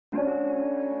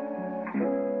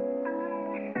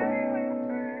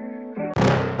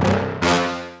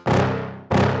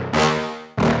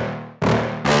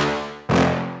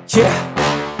Yeah.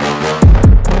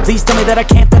 Please tell me that I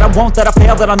can't, that I won't, that I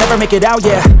fail, that I'll never make it out,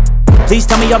 yeah. Please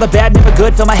tell me all the bad, never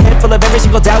good, fill my head full of every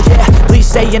single doubt, yeah. Please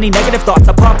say any negative thoughts,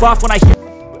 I pop off when I hear.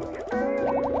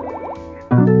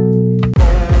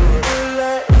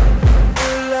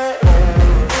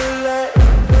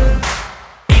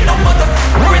 Ain't no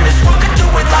motherfucker in this world could do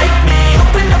it like me.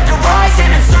 Open up your eyes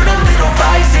and insert a little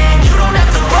rising. You don't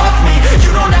have to love me,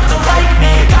 you don't have to like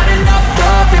me. Got enough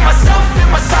love in myself, in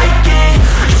my psyche.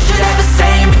 You should have the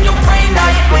same in your brain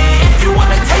nightly. If you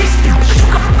wanna taste me, you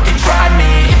can fucking try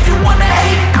me. If you wanna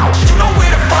hate, you know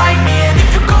where to find me. And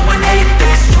if you go and hate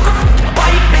this, you can fucking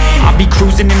bite me. I'll be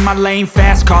cruising in my lane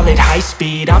fast, call it high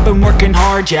speed. I've been working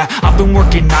hard, yeah, I've been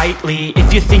working nightly.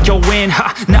 If you think you'll win,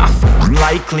 ha, nah,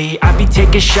 unlikely. I be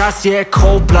taking shots, yeah,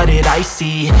 cold-blooded,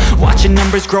 icy. Watching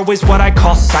numbers grow is what I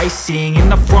call sightseeing. In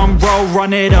the front row,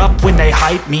 run it up when they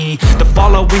hype me. The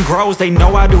following grows, they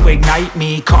know how to ignite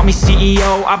me. Call me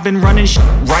CEO, I've been running shit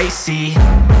right, see.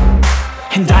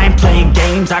 And I ain't playing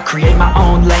games, I create my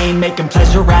own lane. Making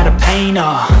pleasure out of pain,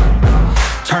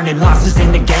 turning losses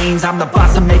into gains. I'm the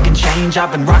boss, I'm making change.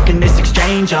 I've been rocking this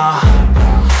exchange,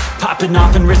 popping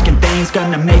off and risking things.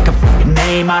 Gonna make a f***ing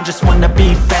name, I just wanna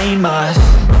be famous.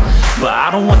 But I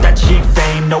don't want that cheap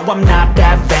fame, no I'm not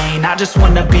that vain. I just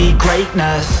wanna be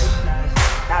greatness.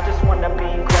 I just wanna be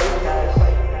greatness.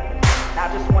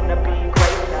 I just wanna be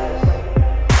greatness.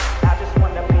 I just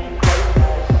wanna be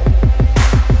greatness.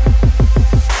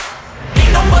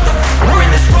 Ain't no motherfucker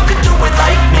in this world could do it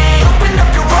like me. Open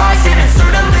up your eyes and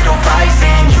insert a little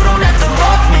rising. You don't have to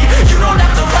love me, you don't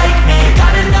have to like me.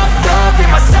 Got enough love in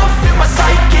myself, in my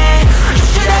psyche. You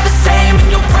should have the same in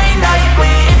your brain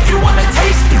nightly. If you wanna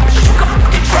taste me, you can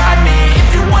fucking try me. If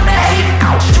you wanna hate,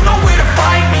 you know where to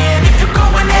find me. And if you go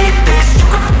and hate this, you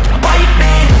can fucking bite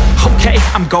me. Okay,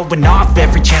 I'm going off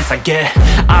every chance I get.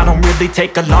 I don't really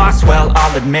take a loss, well,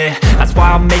 I'll admit. That's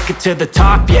why I'll make it to the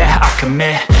top, yeah, I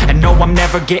commit. And no, I'm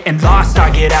never getting lost, I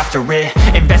get after it.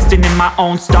 Investing in my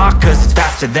own stock, cause it's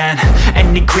faster than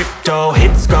any crypto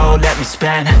hits go, let me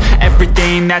spend.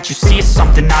 Everything that you see is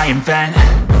something I invent.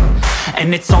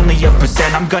 And it's only a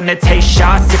percent. I'm gonna take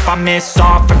shots. If I miss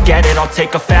all, forget it. I'll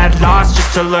take a fat loss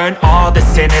just to learn all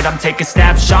that's in it. I'm taking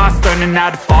snapshots, learning how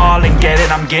to fall and get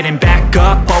it. I'm getting back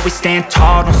up, always stand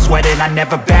tall, don't sweat it. I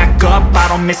never back up, I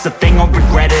don't miss a thing or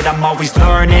regret it. I'm always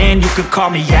learning, you could call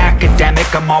me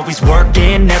academic. I'm always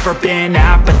working, never been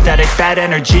apathetic. Bad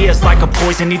energy is like a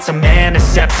poison, needs some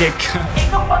antiseptic.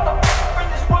 Ain't no motherfucker in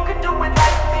this world could do it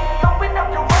like me. Open up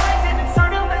your eyes and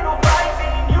insert a little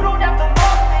rising. You don't have to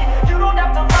love me, you don't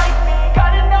have to like me.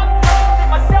 Got enough love in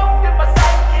myself, in my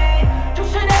psyche. You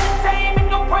should have the same in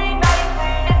your brain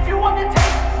nightly. If you wanna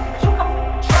taste me, you can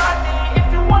try me. If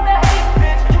you wanna hate,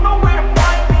 bitch, you know where to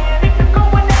find me. And if you go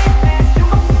and hate this, you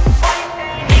can fight me.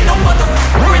 Ain't no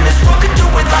motherfucker in this world could do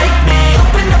it like me.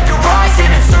 Open up your eyes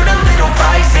and insert a little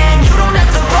rising. You don't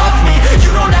have to love me,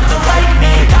 you don't have to like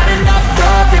me. Got enough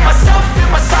love in myself, in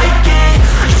my psyche.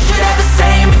 You should have the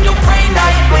same in your brain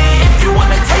nightly. If you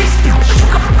wanna taste me, you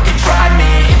can fucking try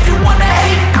me. If you wanna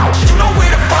hate, you know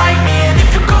where to find me. And if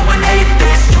you go and hate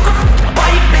this, you can fucking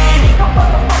bite me. Ain't no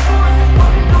motherfucker in this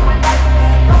world can do it like me.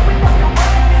 Open up your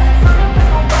eyes and insert a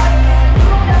little rising. You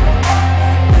don't have to love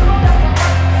me, you don't have to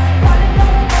like me. Got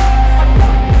enough love in myself.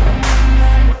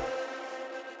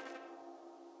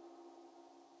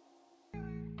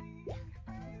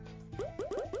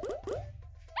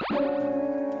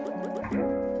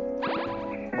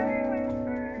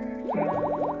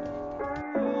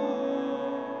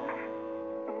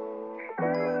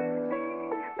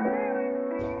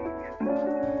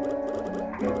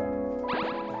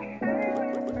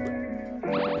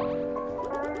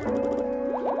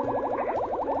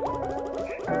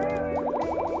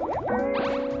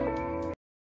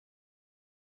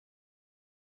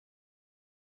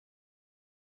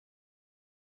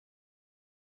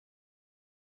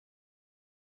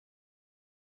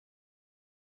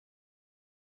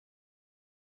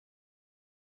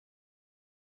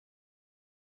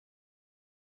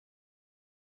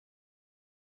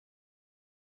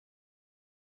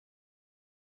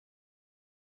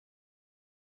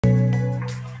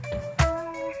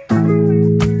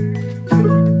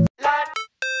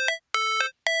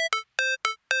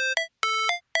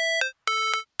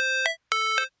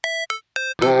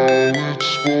 How it's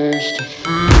supposed to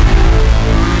feel.